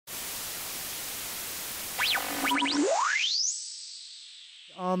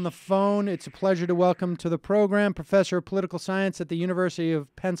on the phone. It's a pleasure to welcome to the program Professor of Political Science at the University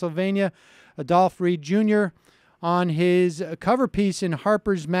of Pennsylvania, Adolph Reed Jr., on his cover piece in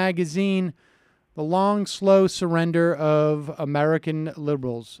Harper's Magazine, The Long, Slow Surrender of American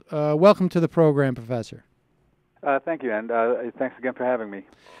Liberals. Welcome to the program, Professor. Thank you, and thanks again for having me.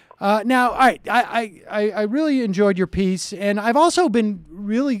 Now, all right, I really enjoyed your piece, and I've also been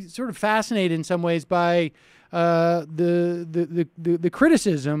really sort of fascinated in some ways by the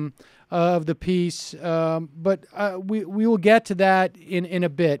criticism of the piece, but we will get to that in a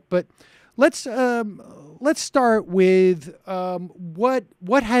bit. But let's start with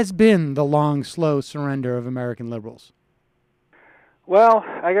what has been the long, slow surrender of American liberals. Well,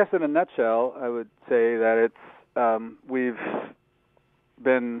 I guess in a nutshell, I would say that it's we've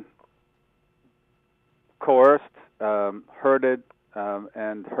been coerced, herded,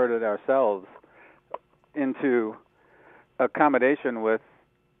 and herded ourselves into accommodation with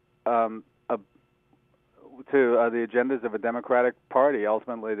the agendas of a Democratic Party,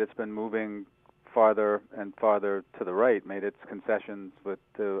 ultimately that's been moving farther and farther to the right, made its concessions with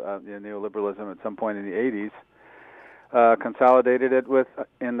neoliberalism at some point in the 80s, consolidated it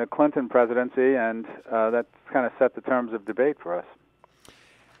in the Clinton presidency, and that's kind of set the terms of debate for us.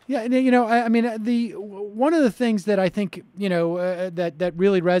 Yeah, I mean, one of the things that I think that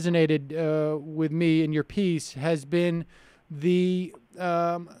really resonated with me in your piece has been the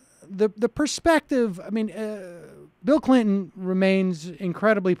perspective. I mean, Bill Clinton remains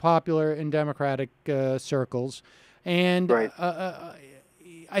incredibly popular in Democratic circles, and right.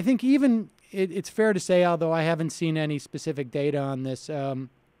 I think even it's fair to say, although I haven't seen any specific data on this, even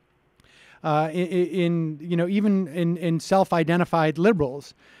in self-identified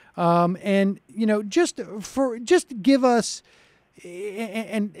liberals. And just give us,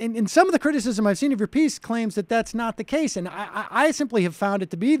 and some of the criticism I've seen of your piece claims that that's not the case, and I simply have found it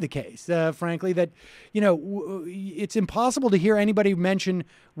to be the case. Frankly, that it's impossible to hear anybody mention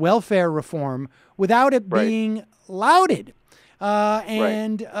welfare reform without it being lauded.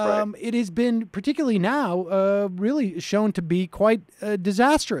 It has been, particularly now, really shown to be quite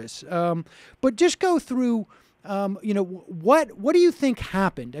disastrous. But just go through. What do you think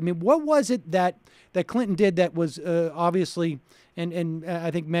happened? I mean, what was it that Clinton did that was obviously, and I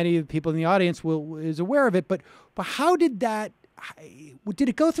think many of the people in the audience is aware of it, but how did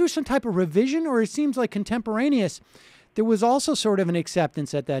it go through some type of revision, or it seems like contemporaneous, there was also sort of an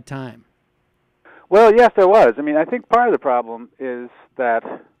acceptance at that time? Well, yes, there was. I mean, I think part of the problem is that,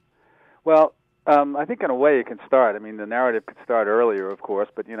 I think in a way it can start. I mean, the narrative could start earlier, of course,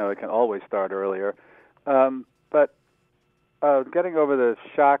 but, it can always start earlier. But getting over the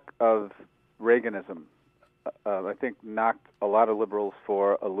shock of Reaganism, I think knocked a lot of liberals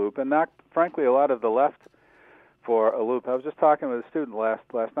for a loop, and knocked, frankly, a lot of the left for a loop. I was just talking with a student last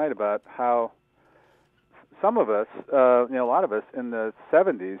night about how some of us, a lot of us in the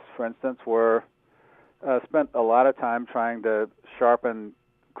 70s, for instance, spent a lot of time trying to sharpen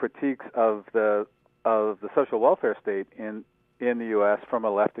critiques of the social welfare state in the U.S. from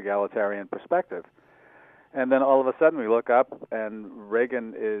a left egalitarian perspective. And then all of a sudden we look up and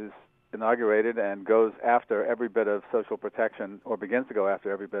Reagan is inaugurated and goes after every bit of social protection, or begins to go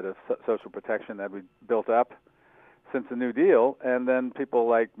after every bit of social protection that we built up since the New Deal. And then people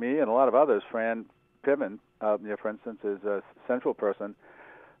like me and a lot of others, Fran Pittman, for instance, is a central person,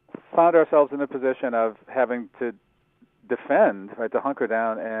 found ourselves in a position of having to to hunker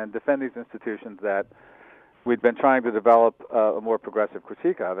down and defend these institutions that we'd been trying to develop a more progressive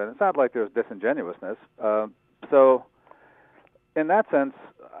critique of. And it's not like there was disingenuousness. So in that sense,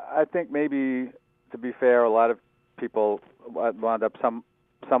 I think maybe, to be fair, a lot of people wound up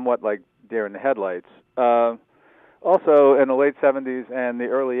somewhat like deer in the headlights. Also, in the late 70s and the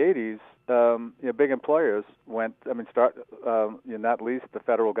early 80s, big employers went, not least the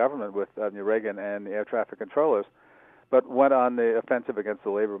federal government with Reagan and the air traffic controllers, but went on the offensive against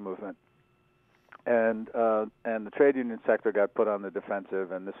the labor movement. And the trade union sector got put on the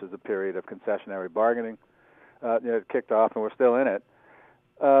defensive, and this was a period of concessionary bargaining. It kicked off, and we're still in it.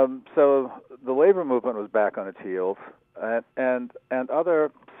 So the labor movement was back on its heels, and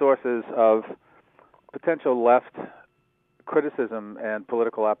other sources of potential left criticism and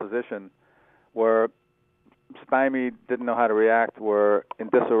political opposition were stymied, didn't know how to react, were in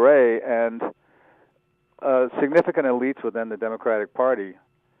disarray, and significant elites within the Democratic Party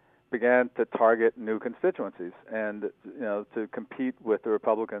began to target new constituencies and to compete with the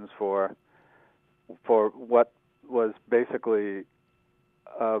Republicans for what was basically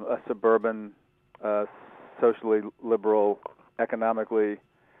a suburban, socially liberal, economically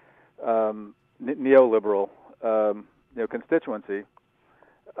neoliberal constituency.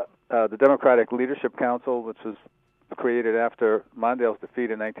 the Democratic Leadership Council, which was created after Mondale's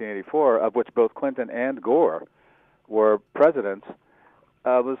defeat in 1984, of which both Clinton and Gore were presidents,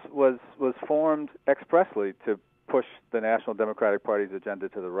 was formed expressly to push the National Democratic Party's agenda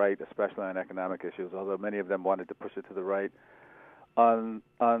to the right, especially on economic issues, although many of them wanted to push it to the right on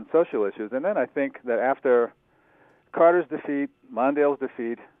social issues. And then I think that after Carter's defeat, Mondale's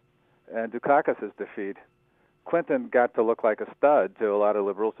defeat, and Dukakis's defeat, Clinton got to look like a stud to a lot of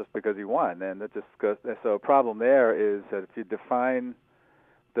liberals just because he won. And it just goes, so a problem there is that if you define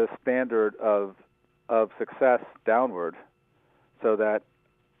the standard of success downward, so that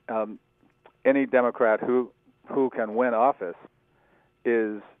any Democrat who can win office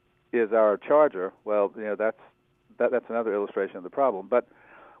is our charger, well, that's another illustration of the problem. But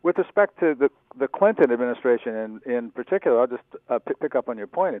with respect to the Clinton administration in particular, I'll just pick up on your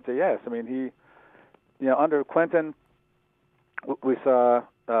point and say yes. I mean, under Clinton, we saw,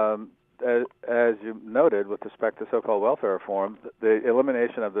 as you noted, with respect to so-called welfare reform, the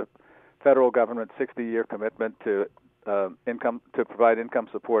elimination of the federal government's 60-year commitment to provide income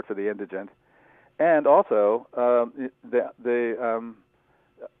support for the indigent, and also the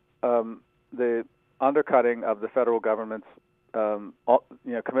undercutting of the federal government's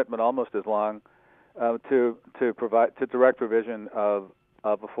commitment almost as long to direct provision of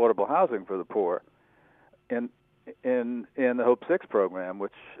affordable housing for the poor in the Hope 6 program,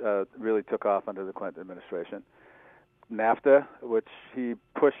 which really took off under the Clinton administration. NAFTA, which he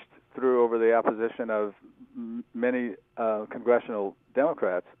pushed through over the opposition of many congressional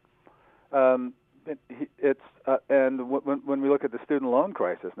Democrats. And when we look at the student loan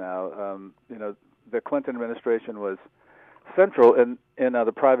crisis now, the Clinton administration was central in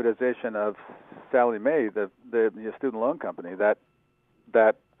the privatization of Sallie Mae, the student loan company that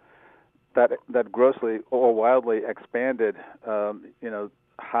grossly or wildly expanded,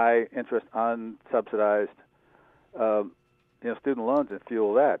 high interest unsubsidized, student loans and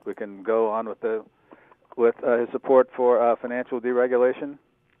fuel that. We can go on with his support for financial deregulation,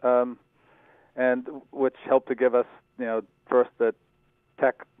 and which helped to give us, first the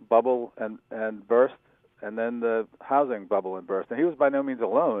tech bubble and burst, and then the housing bubble and burst. And he was by no means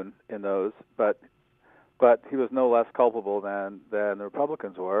alone in those, but he was no less culpable than the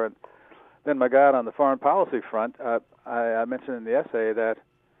Republicans were. And then, my God, on the foreign policy front, I mentioned in the essay that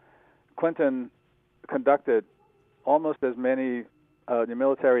Clinton conducted almost as many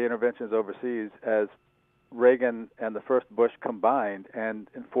military interventions overseas as Reagan and the first Bush combined, and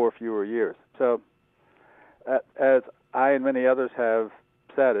in 4 fewer years. So, as I and many others have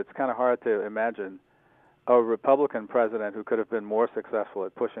said, it's kind of hard to imagine a Republican president who could have been more successful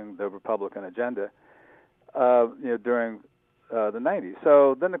at pushing the Republican agenda, during the 90s.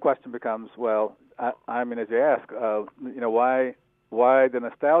 So then the question becomes, well, I mean, as you ask, why the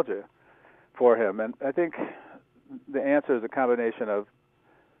nostalgia for him? And I think the answer is a combination of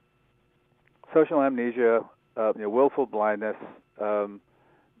social amnesia, willful blindness, the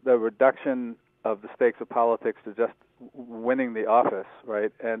reduction of the stakes of politics to just winning the office,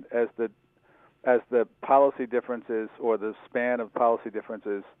 right? And as the policy differences or the span of policy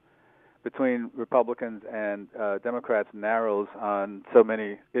differences between Republicans and Democrats narrows on so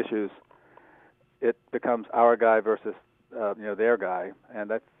many issues, it becomes our guy versus their guy.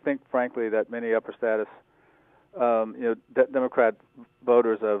 And I think, frankly, that many upper status Democrat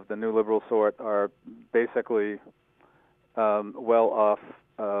voters of the new liberal sort are basically well off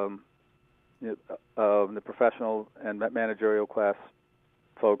the professional and managerial class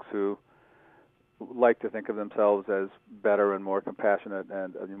folks who like to think of themselves as better and more compassionate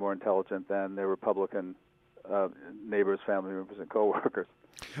and more intelligent than their Republican neighbors, family members, and coworkers.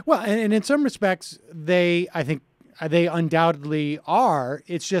 Well, and in some respects, I think they undoubtedly are.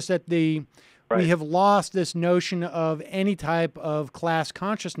 It's just that we have lost this notion of any type of class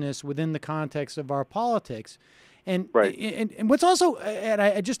consciousness within the context of our politics. And what's also,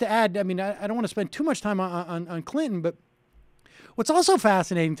 and just to add, I mean, I don't want to spend too much time on Clinton, but what's also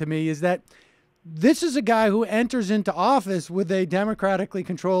fascinating to me is that this is a guy who enters into office with a democratically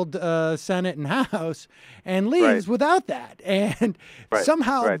controlled Senate and House and leaves without that. And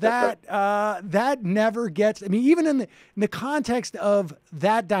somehow that never gets, I mean, even in the context of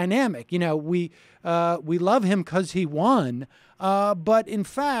that dynamic, we love him because he won. But in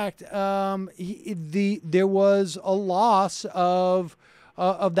fact, there was a loss of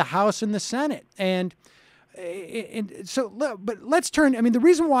the House and the Senate. And so, but let's turn. I mean, the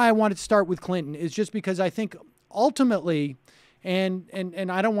reason why I wanted to start with Clinton is just because I think ultimately,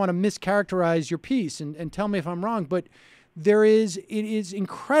 and I don't want to mischaracterize your piece, and tell me if I'm wrong, but it is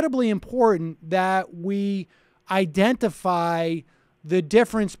incredibly important that we identify the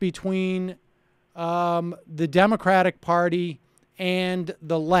difference between the Democratic Party and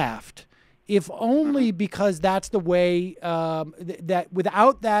the left, if only because that's the way that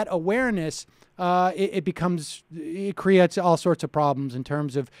without that awareness, it creates all sorts of problems in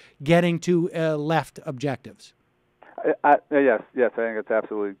terms of getting to left objectives. Yes, I think it's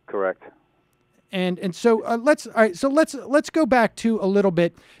absolutely correct. And so let's go back to a little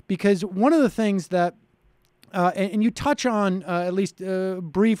bit, because one of the things that and you touch on at least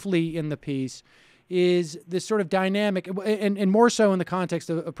briefly in the piece is this sort of dynamic, and more so in the context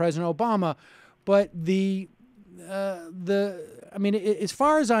of President Obama, but I mean, as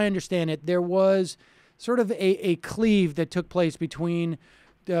far as I understand it, there was sort of a cleave that took place between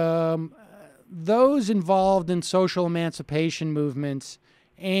those involved in social emancipation movements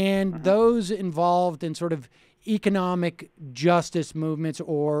and those involved in sort of economic justice movements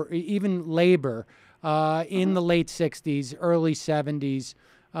or even labor in the late 60s, early 70s.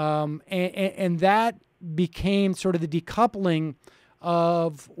 And that became sort of the decoupling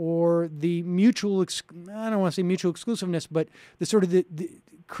of, or the mutual, I don't want to say mutual exclusiveness, but the sort of the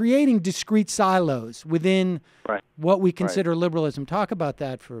creating discrete silos within what we consider liberalism. Talk about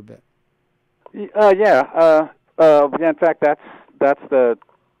that for a bit. Yeah. In fact, that's the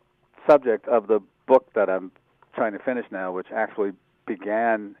subject of the book that I'm trying to finish now, which actually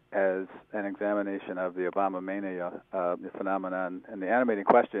began as an examination of the Obama mania phenomenon, and the animating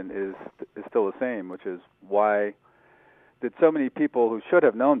question is still the same, which is why did so many people who should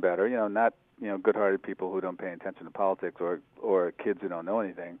have known better, not good-hearted people who don't pay attention to politics or kids who don't know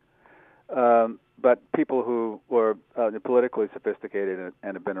anything, but people who were politically sophisticated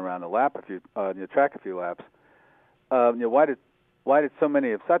and have been around the track a few laps, why did so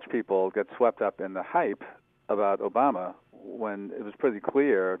many of such people get swept up in the hype about Obama when it was pretty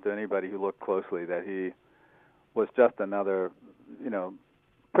clear to anybody who looked closely that he was just another,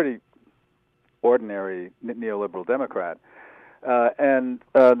 pretty ordinary neoliberal Democrat? And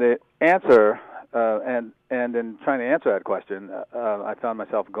the answer, and in trying to answer that question, I found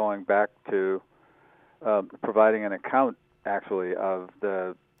myself going back to providing an account, actually, of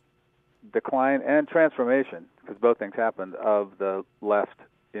the decline and transformation, because both things happened, of the left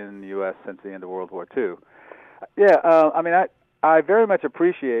in the U.S. since the end of World War II. Yeah, I very much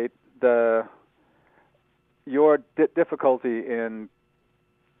appreciate your difficulty in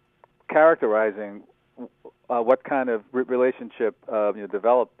characterizing what kind of relationship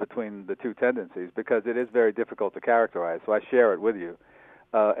developed between the two tendencies, because it is very difficult to characterize. So I share it with you,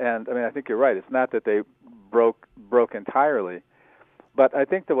 and I think you're right. It's not that they broke entirely, but I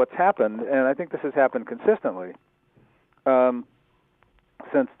think that what's happened, and I think this has happened consistently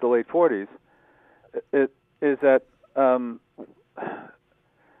since the late 40s, is that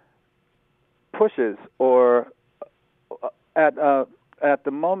pushes or at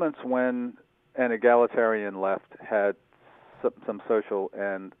the moments when an egalitarian left had some social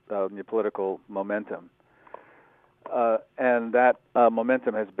and political momentum, and that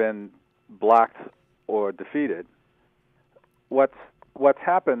momentum has been blocked or defeated. What's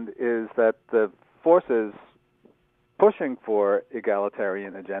happened is that the forces pushing for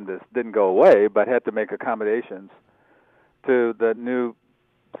egalitarian agendas didn't go away, but had to make accommodations to the new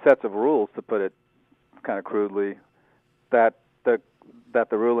sets of rules, to put it kind of crudely, that the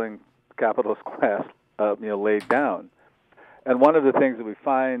ruling capitalist class laid down. And one of the things that we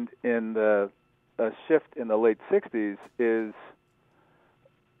find in the shift in the late 60s is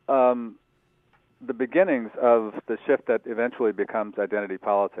the beginnings of the shift that eventually becomes identity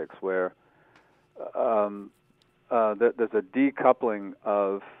politics, where there's a decoupling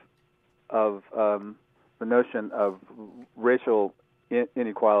of the notion of racial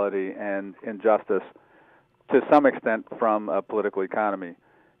inequality and injustice to some extent from a political economy,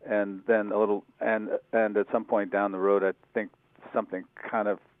 and then and at some point down the road, I think something kind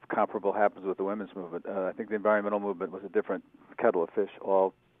of comparable happens with the women's movement. I think the environmental movement was a different kettle of fish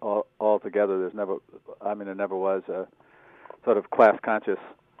altogether. There never was a sort of class conscious,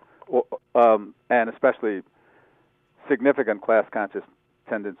 and especially significant class conscious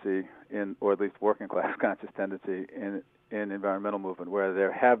tendency or at least working class conscious tendency in environmental movement, where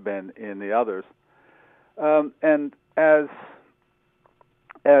there have been in the others. And as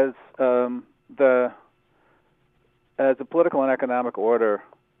the political and economic order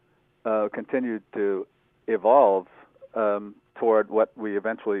continued to evolve toward what we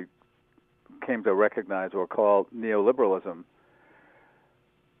eventually came to recognize or call neoliberalism,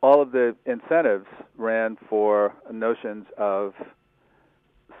 all of the incentives ran for notions of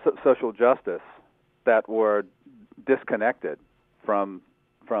social justice that were disconnected from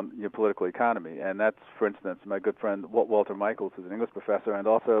from your political economy. And that's, for instance, my good friend Walter Michaels, who's an English professor and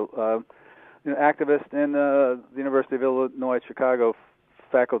also activist in the University of Illinois Chicago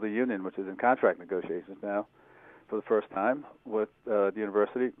Faculty Union, which is in contract negotiations now for the first time with the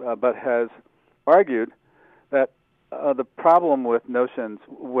university, but has argued that the problem with notions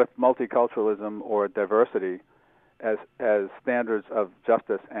with multiculturalism or diversity as standards of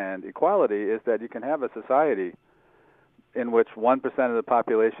justice and equality is that you can have a society in which 1% of the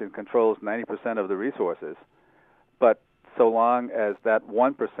population controls 90% of the resources, but so long as that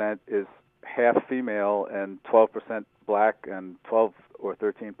 1% is half female and 12% black and 12 or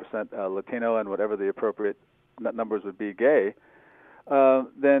 13% Latino and whatever the appropriate numbers would be gay,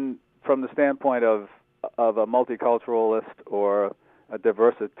 then from the standpoint of a multiculturalist or a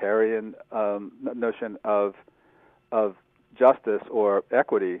diversitarian notion of justice or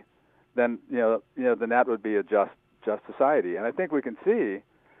equity, then then that would be a just society. And I think we can see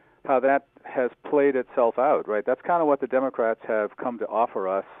how that has played itself out. Right, that's kind of what the Democrats have come to offer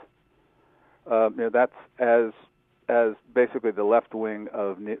us. That's as basically the left wing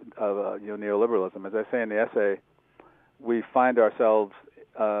of neoliberalism. As I say in the essay, we find ourselves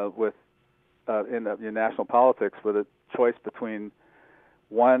in national politics with a choice between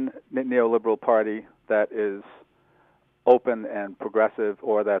one neoliberal party that is open and progressive,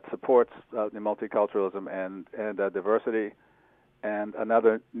 or that supports multiculturalism and diversity, and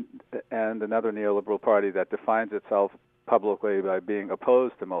another neoliberal party that defines itself publicly by being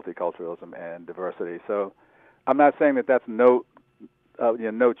opposed to multiculturalism and diversity. So, I'm not saying that that's no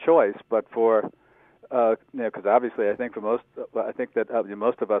choice, but for because obviously I think that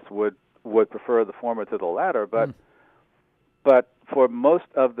most of us would prefer the former to the latter, but for most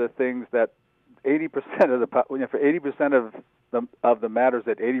of the things that 80% of the for 80% of the matters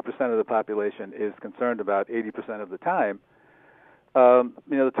that 80% of the population is concerned about 80% of the time,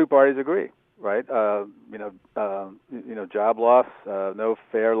 the two parties agree, right? Job loss, no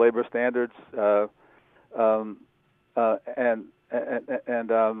fair labor standards, and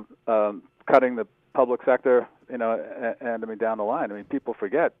cutting the public sector, and I mean down the line. I mean, people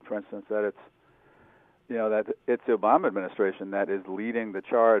forget, for instance, that it's the Obama administration that is leading the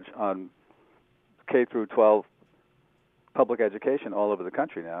charge on K through 12 public education all over the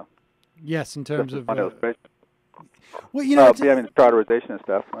country now. Yes, in terms of well, charterization and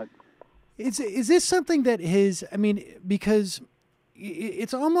stuff. Right? Is this something that because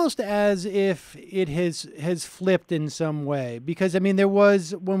it's almost as if it has flipped in some way, because there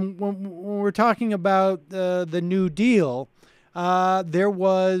was when we're talking about the New Deal, there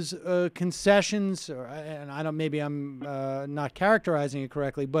was concessions, and I don't, maybe I'm not characterizing it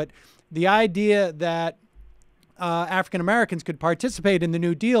correctly, but the idea that African Americans could participate in the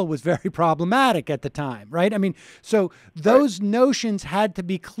New Deal was very problematic at the time, right? So those notions had to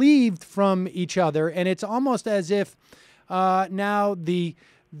be cleaved from each other, and it's almost as if now the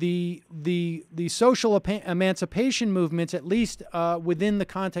social emancipation movements, at least within the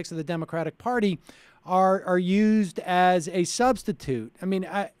context of the Democratic Party, are used as a substitute.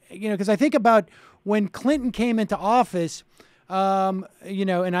 Because I think about when Clinton came into office. And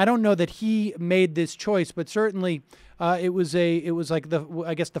I don't know that he made this choice, but certainly it was like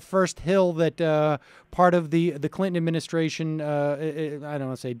the first hill that part of the Clinton administration I don't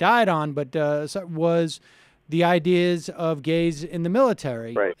want to say died on, but was the ideas of gays in the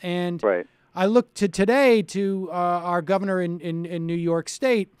military. Right. And right. I look to today to our governor in New York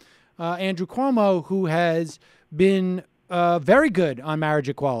State, Andrew Cuomo, who has been very good on marriage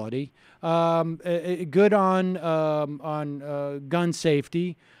equality. Good on gun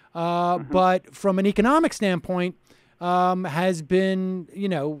safety, but from an economic standpoint, has been,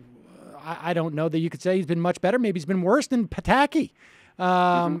 I don't know that you could say he's been much better. Maybe he's been worse than Pataki.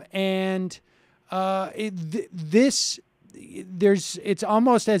 And it's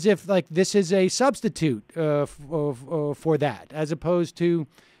almost as if like this is a substitute for that, as opposed to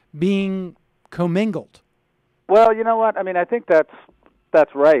being commingled. Well, you know what? I think that's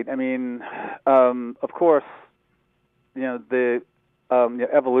right. Of course, the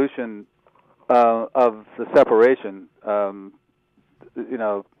evolution of the separation,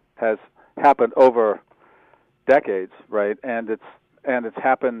 has happened over decades, right? And it's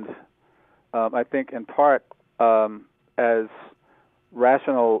happened, I think, in part as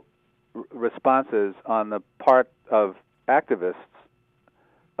rational responses on the part of activists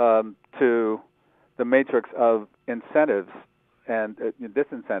to the matrix of incentives and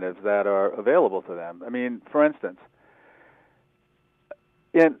disincentives that are available to them. For instance,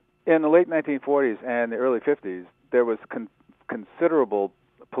 in the late 1940s and the early 50s, there was considerable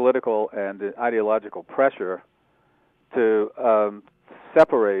political and ideological pressure to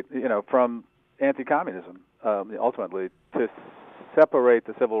separate, from anti-communism, ultimately to separate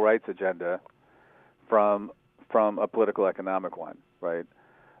the civil rights agenda from a political economic one, right?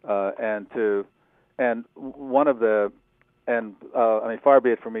 Far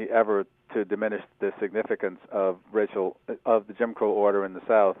be it for me ever to diminish the significance of the Jim Crow order in the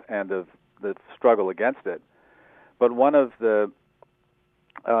South and of the struggle against it. But one of the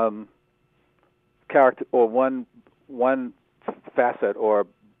one facet or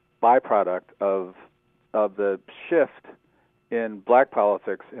byproduct of the shift in black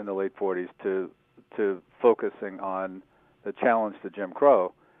politics in the late 40s to focusing on the challenge to Jim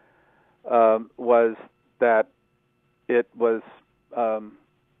Crow was that it was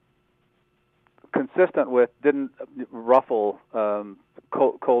consistent with, didn't ruffle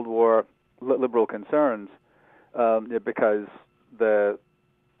Cold War liberal concerns, because the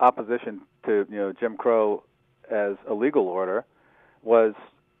opposition to Jim Crow as a legal order was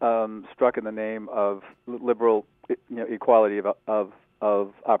struck in the name of liberal equality of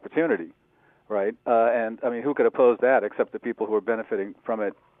opportunity, right? And I mean, who could oppose that except the people who are benefiting from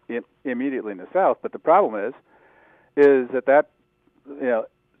it immediately in the South? But the problem is that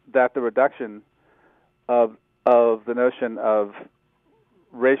the reduction of the notion of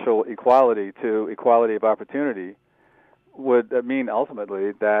racial equality to equality of opportunity would mean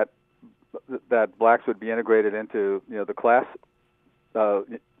ultimately that blacks would be integrated into the class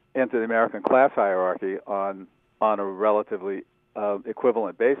into the American class hierarchy on a relatively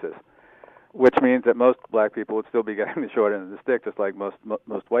equivalent basis, which means that most black people would still be getting the short end of the stick, just like most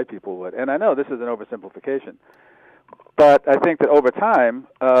white people would. And I know this is an oversimplification, but I think that over time,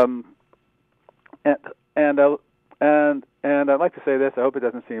 and I'd like to say this. I hope it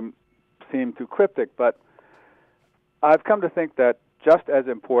doesn't seem too cryptic, but I've come to think that just as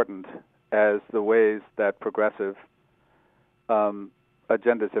important as the ways that progressive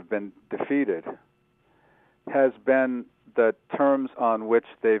agendas have been defeated has been the terms on which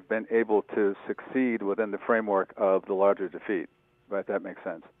they've been able to succeed within the framework of the larger defeat. Right? That makes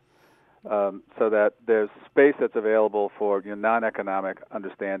sense. So that there's space that's available for non-economic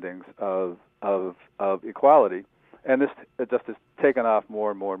understandings of equality, and this just has taken off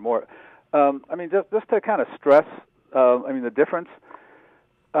more and more and more. Just to kind of stress, the difference.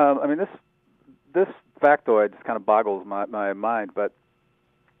 This factoid just kind of boggles my mind, but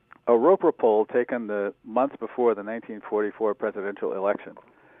a Roper poll taken the months before the 1944 presidential election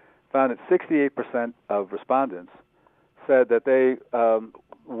found that 68% of respondents said that they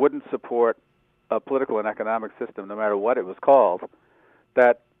wouldn't support a political and economic system, no matter what it was called,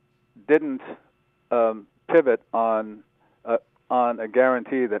 that didn't pivot on a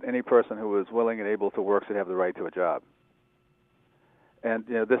guarantee that any person who was willing and able to work should have the right to a job. And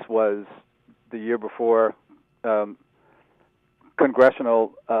this was the year before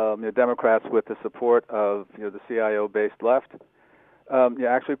congressional Democrats, with the support of the CIO-based left,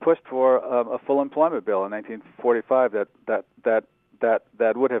 actually pushed for a full employment bill in 1945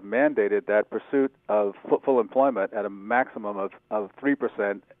 that would have mandated that pursuit of full employment at a maximum of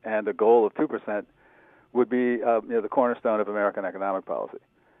 3% and a goal of 2% would be the cornerstone of American economic policy.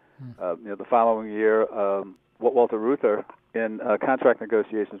 The following year, Walter Reuther, in contract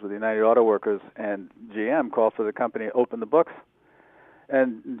negotiations with the United Auto Workers and GM, called for the company to open the books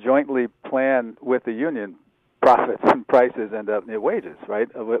and jointly plan with the union profits and prices and wages, right,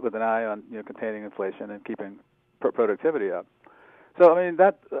 with an eye on containing inflation and keeping productivity up. So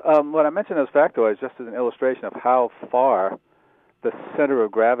that what I mentioned as factoids just as an illustration of how far the center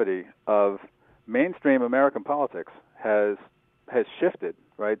of gravity of mainstream American politics has shifted,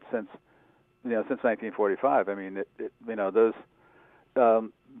 right, since 1945.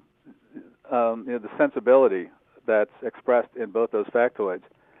 The sensibility that's expressed in both those factoids,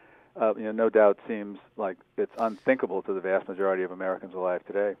 no doubt seems like it's unthinkable to the vast majority of Americans alive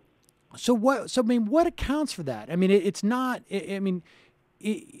today. So what accounts for that? It's not.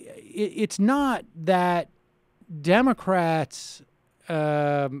 It's not that Democrats,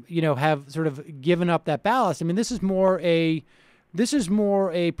 have sort of given up that ballast. This is more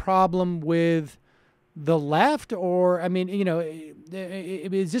a problem with the left, or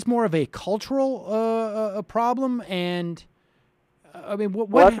is this more of a cultural problem? And well,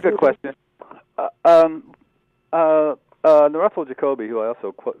 that's a good question. Russell Jacoby, who I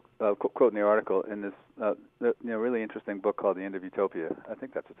also quote in the article in this really interesting book called The End of Utopia, I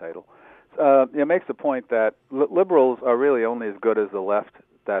think that's the title, makes the point that liberals are really only as good as the left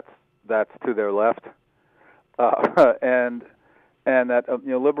that's to their left, and that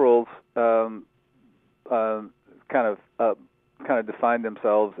liberals kind of define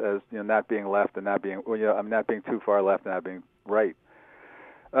themselves as not being left and not being not being too far left and not being right.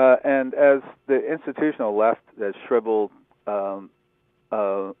 And as the institutional left has shriveled,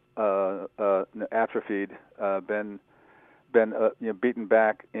 atrophied, been beaten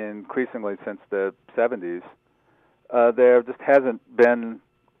back increasingly since the 70s, there just hasn't been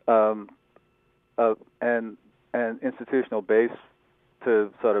an institutional base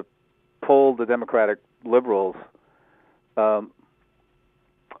to sort of pull the Democratic liberals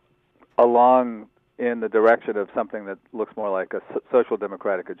along in the direction of something that looks more like a social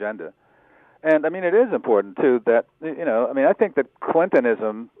democratic agenda. And I mean, it is important too that I think that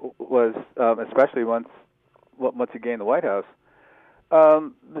Clintonism was, especially once he gained the White House,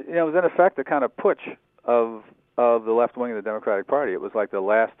 was in effect a kind of putsch of the left wing of the Democratic Party. It was like the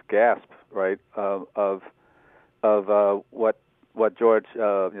last gasp, right, of what George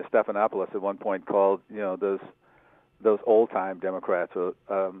Stephanopoulos at one point called those old-time Democrats,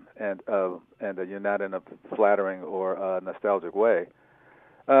 and not in a flattering or nostalgic way.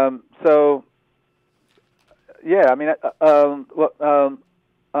 So, yeah, I mean,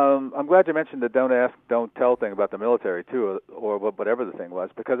 I'm glad you mentioned the "don't ask, don't tell" thing about the military too, or whatever the thing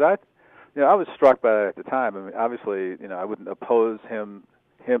was, because I was struck by that at the time. I mean, obviously, I wouldn't oppose him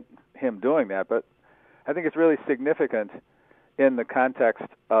doing that, but I think it's really significant in the context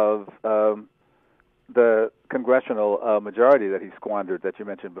of the congressional majority that he squandered that you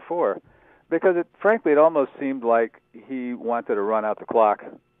mentioned before, because frankly, it almost seemed like he wanted to run out the clock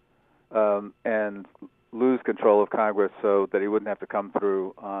and lose control of Congress so that he wouldn't have to come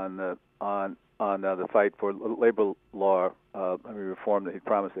through on the fight for labor law reform that he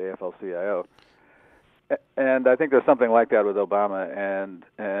promised the AFL-CIO. And I think there's something like that with Obama and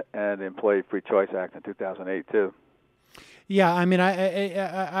the Employee Free Choice Act in 2008 too. Yeah, I mean,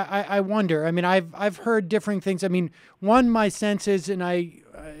 I wonder. I mean, I've heard different things. I mean, my sense is, and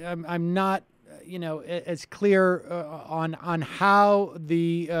I'm not, as clear on how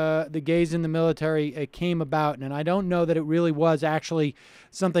the gays in the military came about, and I don't know that it really was actually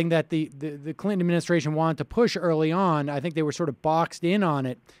something that the Clinton administration wanted to push early on. I think they were sort of boxed in on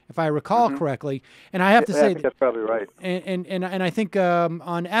it, if I recall correctly. And I have to say, I think that's probably right. And I think on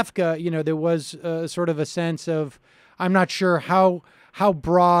EFCA, there was sort of a sense of, I'm not sure how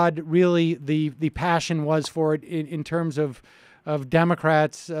broad really the passion was for it in terms of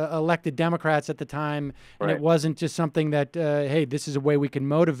Democrats, elected Democrats at the time, and right. It wasn't just something that hey, this is a way we can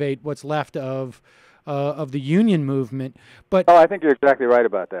motivate what's left of the union movement. But I think you're exactly right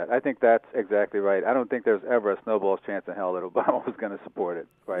about that. I think that's exactly right. I don't think there's ever a snowball's chance in hell that Obama was going to support it,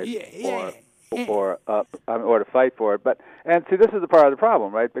 right? Yeah. Or to fight for it. And see, this is the part of the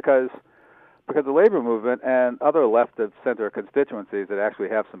problem, right? Because the labor movement and other left of center constituencies that actually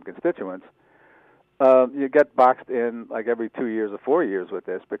have some constituents, you get boxed in like every 2 years or 4 years with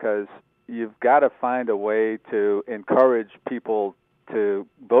this, because you've got to find a way to encourage people to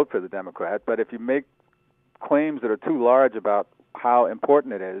vote for the Democrat. But if you make claims that are too large about how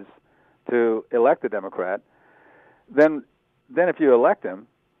important it is to elect a Democrat, then if you elect him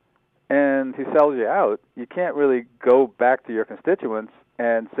and he sells you out, you can't really go back to your constituents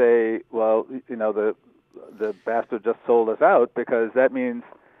and say, well, the bastard just sold us out, because that means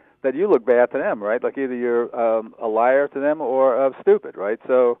that you look bad to them, right? Like either you're a liar to them or stupid, right?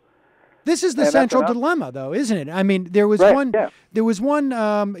 So this is the central dilemma, though, isn't it? I mean, there was one. Yeah. There was one.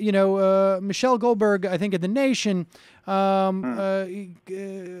 Michelle Goldberg, I think, at The Nation,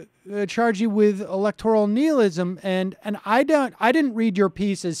 charged you with electoral nihilism, and I didn't read your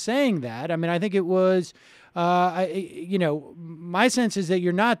piece as saying that. I mean, I think it was. My sense is that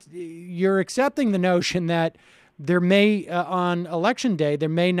you're accepting the notion that there may, on election day, there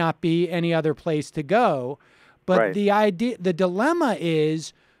may not be any other place to go. But right. the dilemma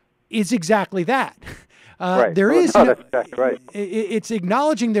is exactly that. Right. There is that's exactly right. It's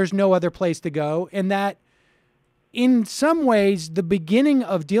acknowledging there's no other place to go, and that in some ways, the beginning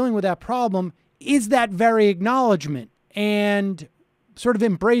of dealing with that problem is that very acknowledgement and sort of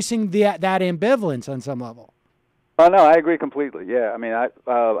embracing that ambivalence on some level. Oh no, I agree completely. Yeah, I mean, I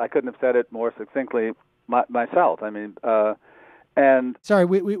couldn't have said it more succinctly myself. I mean, and sorry,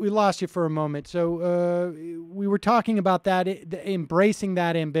 we lost you for a moment. So we were talking about that, embracing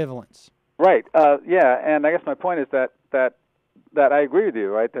that ambivalence. Right. Yeah, and I guess my point is that I agree with you.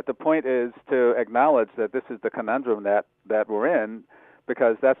 Right. That the point is to acknowledge that this is the conundrum that we're in,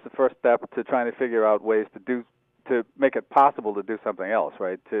 because that's the first step to trying to figure out ways to make it possible to do something else,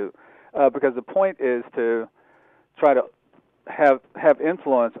 right? Because the point is to try to have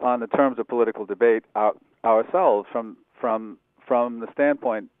influence on the terms of political debate ourselves from the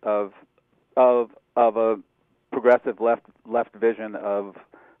standpoint of a progressive left vision of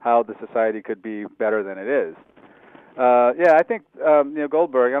how the society could be better than it is. Yeah, I think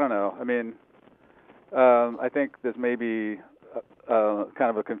Goldberg. I don't know. I mean, I think there's maybe kind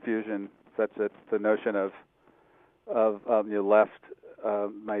of a confusion such that the notion of left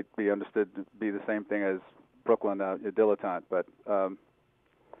might be understood to be the same thing as Brooklyn dilettante, but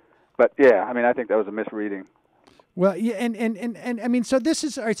yeah, I mean, I think that was a misreading. Well, yeah, and I mean, so this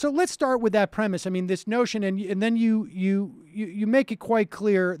is all right. So let's start with that premise. I mean, this notion, and then you make it quite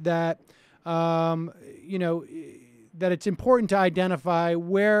clear that that it's important to identify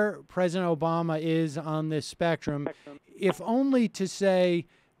where President Obama is on this spectrum, if only to say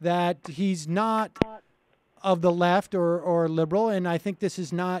that he's not of the left or liberal. And I think this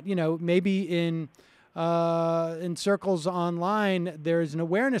is not, maybe in circles online, there's an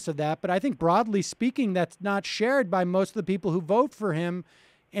awareness of that. But I think broadly speaking, that's not shared by most of the people who vote for him.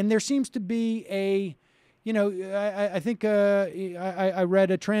 And there seems to be a, I think I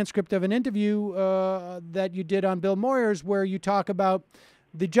read a transcript of an interview that you did on Bill Moyers where you talk about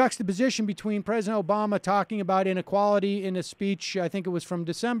the juxtaposition between President Obama talking about inequality in a speech, I think it was from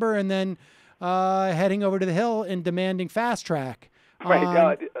December, and then heading over to the Hill and demanding fast track.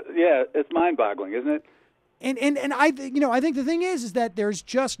 Right. Yeah, it's mind-boggling, isn't it? And I think the thing is that there's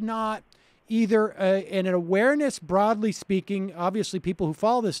just not either an awareness, broadly speaking. Obviously, people who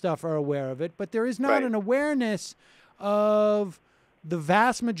follow this stuff are aware of it, but there is not an awareness of the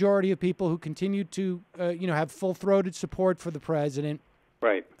vast majority of people who continue to, have full-throated support for the president.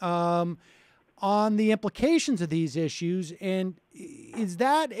 Right. On the implications of these issues. And is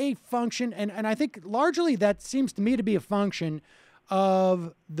that a function? And I think largely that seems to me to be a function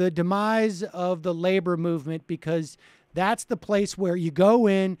of the demise of the labor movement, because that's the place where you go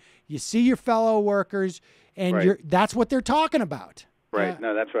in, you see your fellow workers, and that's what they're talking about. Right.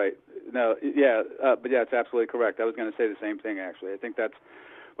 No, that's right. No, yeah, but yeah, it's absolutely correct. I was going to say the same thing, actually. I think that's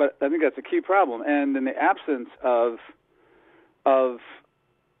a key problem. And in the absence of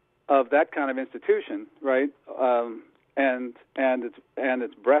that kind of institution, right, and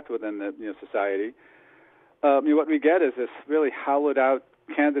its breadth within the society, what we get is this really hollowed-out,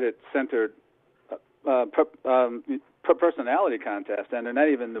 candidate-centered personality contest, and they're not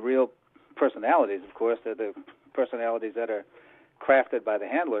even the real personalities. Of course, they're the personalities that are crafted by the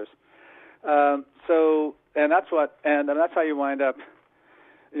handlers. And that's how you wind up,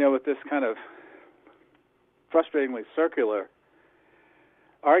 with this kind of frustratingly circular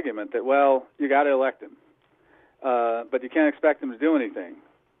argument that, well, you got to elect him, but you can't expect him to do anything,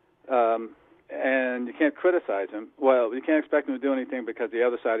 and you can't criticize him. Well, you can't expect him to do anything because the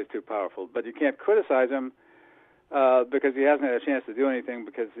other side is too powerful, but you can't criticize him because he hasn't had a chance to do anything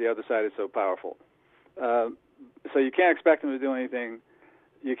because the other side is so powerful. So you can't expect him to do anything.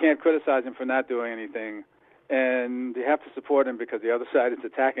 You can't criticize him for not doing anything, and you have to support him because the other side is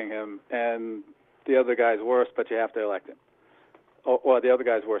attacking him, and the other guy's worse, but you have to elect him. Or the other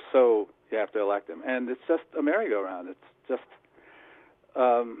guy's worse, so you have to elect him. And it's just a merry-go-round. It's just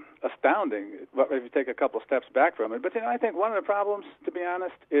astounding if you take a couple steps back from it. But I think one of the problems, to be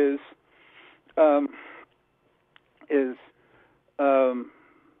honest, is the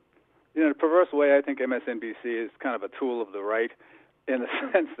perverse way I think MSNBC is kind of a tool of the right, in the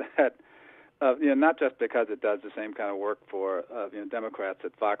sense that not just because it does the same kind of work for Democrats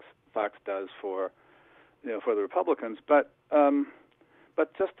that Fox does for the Republicans, but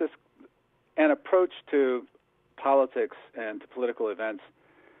just an approach to politics and to political events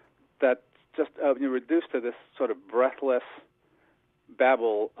that just reduced to this sort of breathless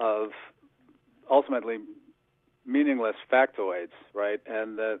babble of ultimately meaningless factoids, right?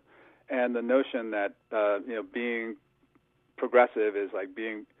 And the notion that being progressive is like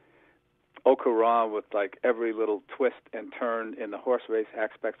being au courant with like every little twist and turn in the horse race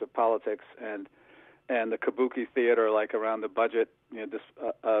aspects of politics and the kabuki theater, like around the budget,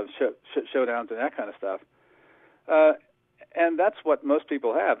 showdowns and that kind of stuff. And that's what most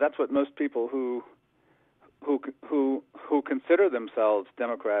people have. That's what most people who consider themselves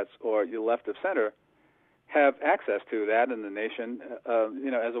Democrats or left of center have access to that in the nation,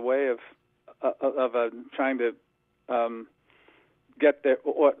 as a way of trying to get there,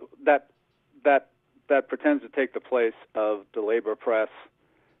 or that pretends to take the place of the labor press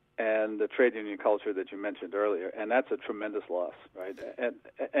and the trade union culture that you mentioned earlier, and that's a tremendous loss, right?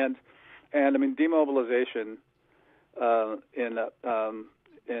 And I mean, demobilization in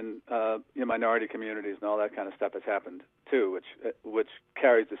minority communities and all that kind of stuff has happened too, which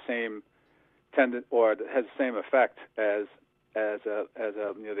carries the same or has the same effect as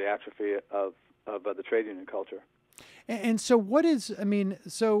the atrophy of the trade union culture. And so what is, I mean,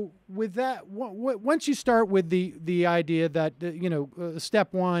 so with that, once you start with the idea that,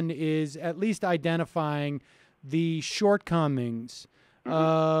 step one is at least identifying the shortcomings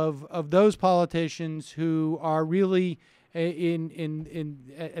of those politicians who are really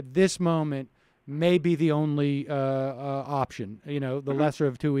at this moment may be the only option, the lesser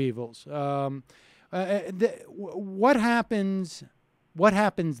of two evils. What happens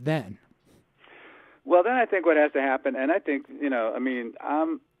then? Well, then I think what has to happen, and I think,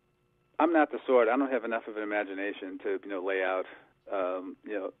 I'm not the sort, I don't have enough of an imagination to, lay out, a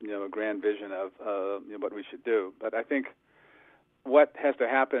grand vision of, what we should do. But I think what has to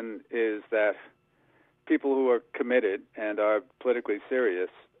happen is that people who are committed and are politically serious,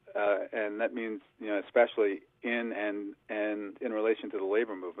 and that means, especially in relation to the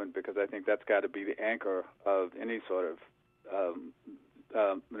labor movement, because I think that's got to be the anchor of any sort of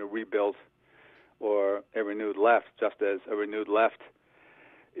rebuilt or a renewed left, just as a renewed left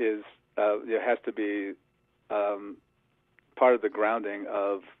is has to be part of the grounding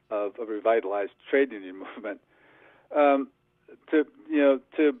of a revitalized trade union movement. To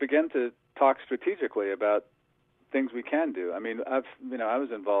begin to talk strategically about things we can do. I mean, I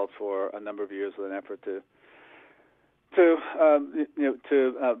was involved for a number of years with an effort to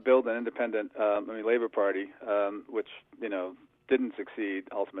build an independent labor party, which didn't succeed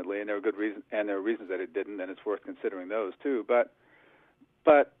ultimately, and there were good reasons, and there are reasons that it didn't, and it's worth considering those too. But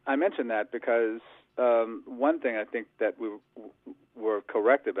I mention that because one thing I think that we were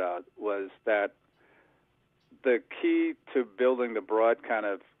correct about was that the key to building the broad kind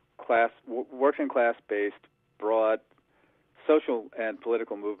of working class-based, broad social and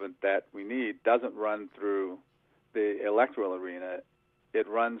political movement that we need doesn't run through the electoral arena. It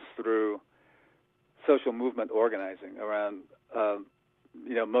runs through social movement organizing around,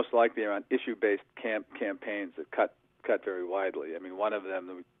 most likely around issue-based campaigns that cut very widely. I mean, one of them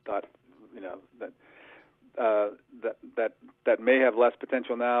that we thought, that may have less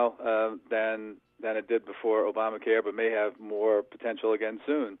potential now than it did before Obamacare, but may have more potential again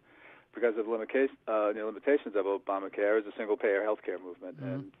soon because of limitations of Obamacare, is a single-payer healthcare movement.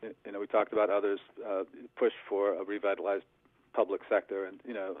 Mm-hmm. And we talked about others push for a revitalized public sector and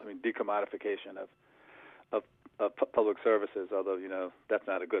decommodification of public services. Although that's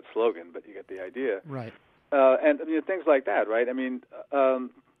not a good slogan, but you get the idea. Right. And things like that, right? I mean,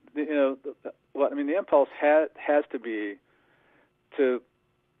 the impulse has to be to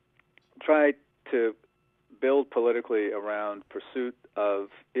try to build politically around pursuit of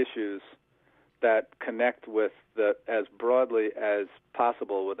issues that connect with as broadly as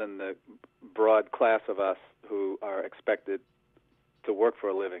possible within the broad class of us who are expected to work for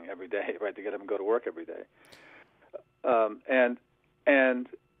a living every day, right? To get them to go to work every day. And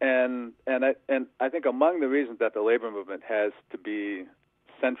I think among the reasons that the labor movement has to be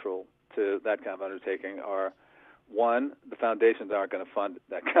central to that kind of undertaking are, one, the foundations aren't going to fund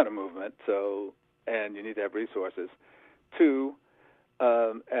that kind of movement, and you need to have resources. Two,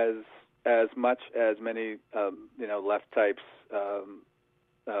 as much as many left types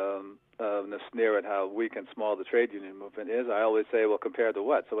sneer at how weak and small the trade union movement is, I always say, well, compared to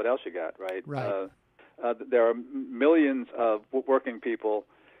what? So what else you got, right? Right. There are millions of working people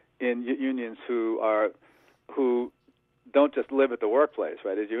in unions who don't just live at the workplace,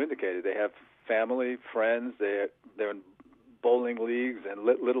 right? As you indicated, they have family, friends. They're in bowling leagues and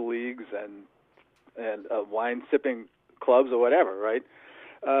little leagues and wine sipping clubs or whatever, right?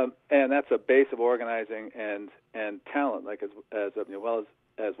 And that's a base of organizing and talent, like as well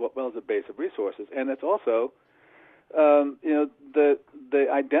as a base of resources. And it's also the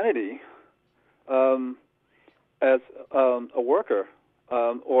identity as a worker.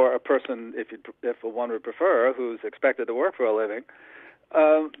 Or a person, if one would prefer, who's expected to work for a living,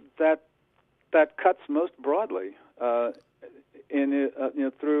 that cuts most broadly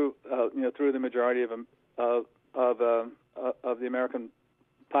through the majority of the American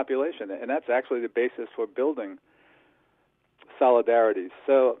population, and that's actually the basis for building solidarity.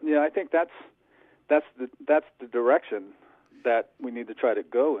 So I think that's the direction that we need to try to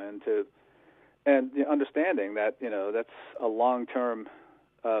go into, and understanding that that's a long-term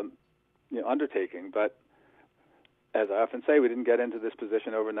undertaking, but as I often say, we didn't get into this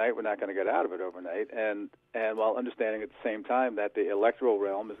position overnight. We're not going to get out of it overnight, and while understanding at the same time that the electoral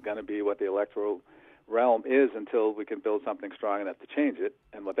realm is going to be what the electoral realm is until we can build something strong enough to change it.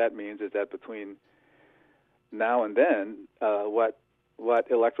 And what that means is that between now and then, what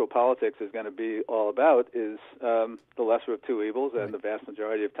electoral politics is going to be all about is the lesser of two evils, and the vast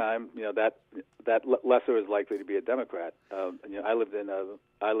majority of time, that lesser is likely to be a Democrat. I lived in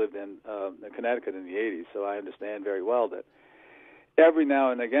Connecticut in the '80s, so I understand very well that every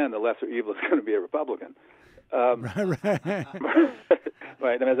now and again the lesser evil is going to be a Republican.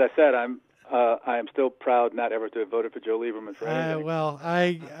 Right. And as I said, I am still proud not ever to have voted for Joe Lieberman for anything. Well,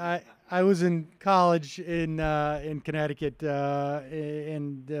 I was in college in Connecticut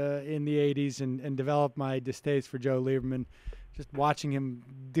in the '80s and developed my distaste for Joe Lieberman. Just watching him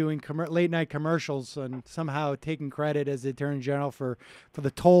doing late night commercials and somehow taking credit as the Attorney General for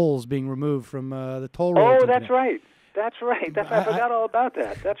the tolls being removed from the toll roads. Oh, that's right. That's right. I forgot all about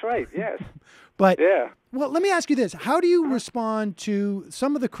that. That's right. Yes. But yeah. Well, let me ask you this: how do you respond to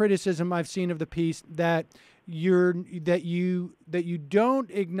some of the criticism I've seen of the piece that you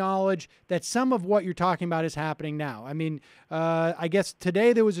don't acknowledge that some of what you're talking about is happening now? I mean, I guess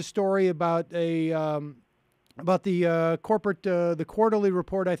today there was a story about the corporate the quarterly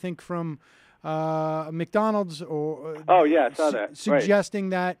report, I think, from McDonald's or oh yeah, I saw that, suggesting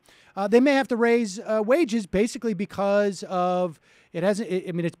that they may have to raise wages basically because of it hasn't.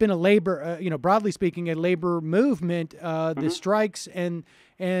 I mean, it's been a labor, broadly speaking, a labor movement. The strikes and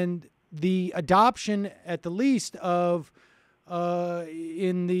the adoption, at the least, of of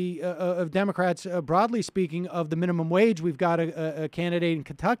Democrats, broadly speaking, of the minimum wage. We've got a candidate in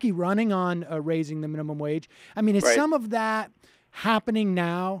Kentucky running on raising the minimum wage. I mean, is some of that happening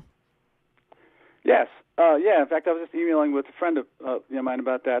now? Yes. Yeah. In fact, I was just emailing with a friend of mine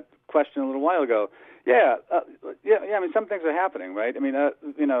about that question a little while ago. Yeah. Yeah. I mean, some things are happening, right? I mean, I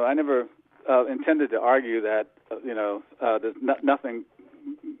never intended to argue that there's nothing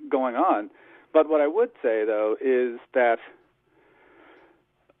going on, but what I would say though is that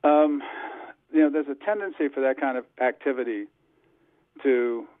there's a tendency for that kind of activity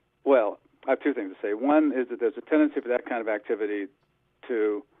to, well, I have two things to say. One is that there's a tendency for that kind of activity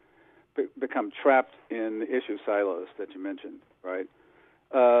to become trapped in the issue silos that you mentioned, right?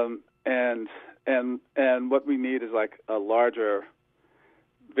 And what we need is like a larger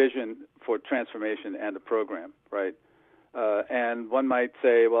vision for transformation and a program, right? And one might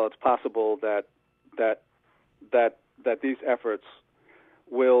say, well, it's possible that these efforts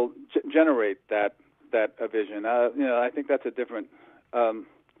will generate that vision. I think that's a different. I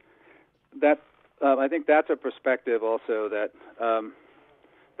think that's a perspective also that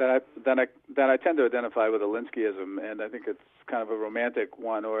I tend to identify with Alinskyism, and I think it's kind of a romantic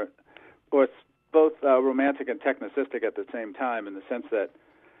one, or it's both romantic and technicistic at the same time, in the sense that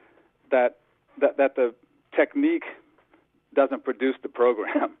the technique doesn't produce the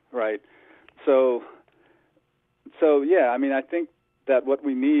program, right? So yeah, I mean, I think that what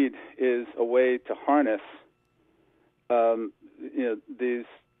we need is a way to harness, these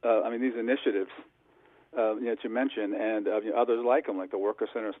initiatives, that you mentioned, and others like them, like the Worker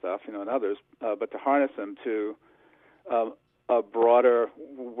Center stuff, and others, but to harness them to a broader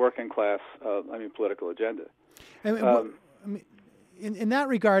working class, political agenda. In that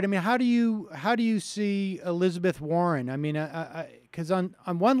regard, I mean, how do you see Elizabeth Warren? I mean, because on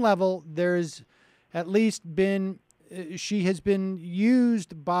one level, there's at least been she has been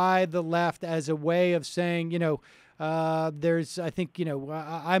used by the left as a way of saying, there's, I think,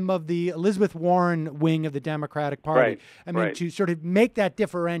 I'm of the Elizabeth Warren wing of the Democratic Party. Right. I mean, to sort of make that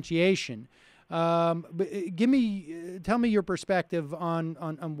differentiation. But tell me your perspective on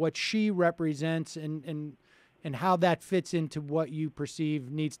what she represents and how that fits into what you perceive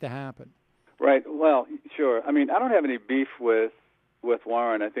needs to happen. Right. Well, sure. I mean, I don't have any beef with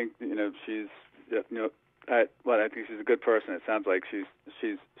Warren. I think she's I think she's a good person. It sounds like she's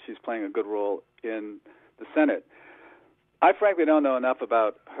playing a good role in the Senate. I frankly don't know enough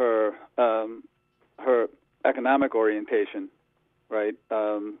about her economic orientation, right?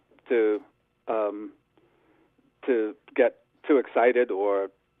 To get too excited or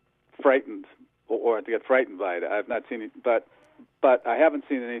frightened, or to get frightened by it. I've not seen it, but I haven't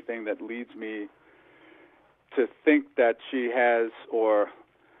seen anything that leads me to think that she has or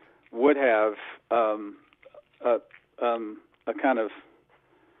would have a kind of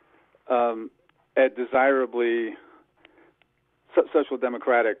a desirably social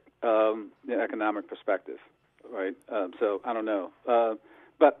democratic economic perspective, right? So I don't know,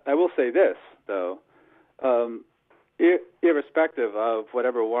 but I will say this though, irrespective of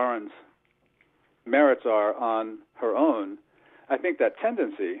whatever Warren's merits are on her own, I think that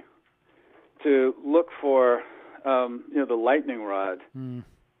tendency to look for the lightning rod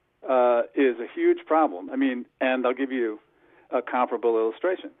is a huge problem. I mean, and I'll give you a comparable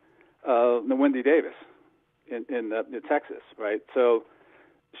illustration. Wendy Davis in Texas, right? So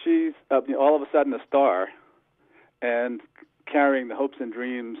she's all of a sudden a star and carrying the hopes and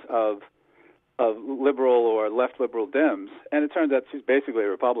dreams of liberal or left liberal Dems, and it turns out she's basically a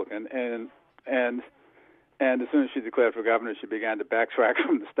Republican. And as soon as she declared for governor, she began to backtrack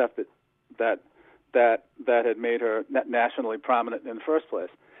from the stuff that had made her nationally prominent in the first place.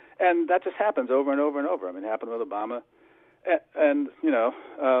 and that just happens over and over and over. I mean, it happened with Obama, and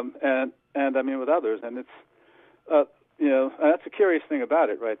I mean with others, and it's that's a curious thing about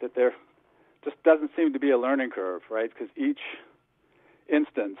it, right? That there just doesn't seem to be a learning curve, right? Because each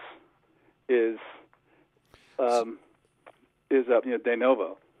instance is de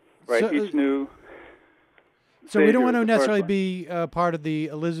novo, right? So, each new. So we don't want to necessarily be part of the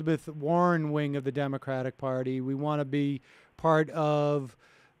Elizabeth Warren wing of the Democratic Party. We want to be part of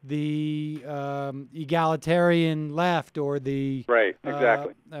the egalitarian left or the right,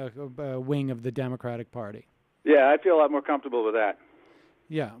 exactly. Wing of the Democratic Party. Yeah, I feel a lot more comfortable with that.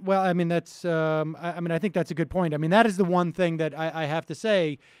 Yeah, well, I mean that's. I think that's a good point. I mean that is the one thing that I have to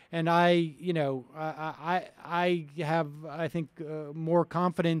say, and I have I think more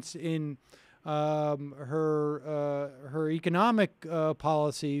confidence in her economic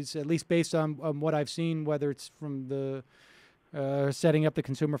policies, at least based on what I've seen, whether it's from the setting up the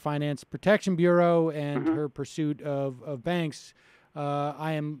Consumer Finance Protection Bureau and her pursuit of banks.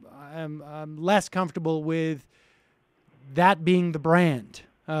 I'm less comfortable with that being the brand.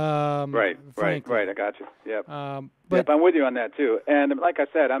 Right. I got you. Yeah. But I'm with you on that too. And like I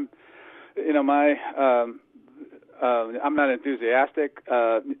said, I'm not enthusiastic.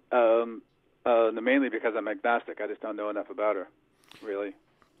 Mainly because I'm agnostic. I just don't know enough about her, really.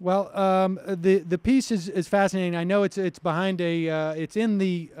 Well, the piece is fascinating. I know it's behind it's in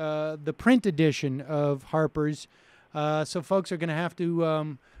the print edition of Harper's, so folks are going to have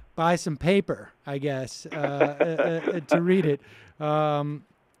to buy some paper, I guess, to read it.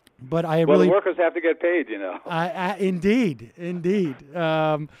 But I really the workers have to get paid, Indeed.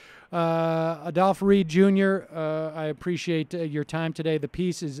 Adolph Reed Jr., I appreciate your time today. The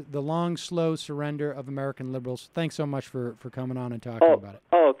piece is The Long, Slow Surrender of American Liberals. Thanks so much for coming on and talking about it.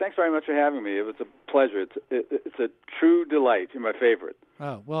 Oh, thanks very much for having me. It was a pleasure. It's a true delight. You're my favorite.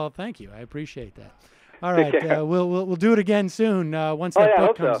 Oh, well, thank you. I appreciate that. All right, we'll do it again soon once that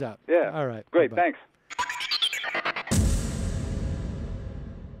book comes out. Yeah. All right. Great, bye-bye. thanks.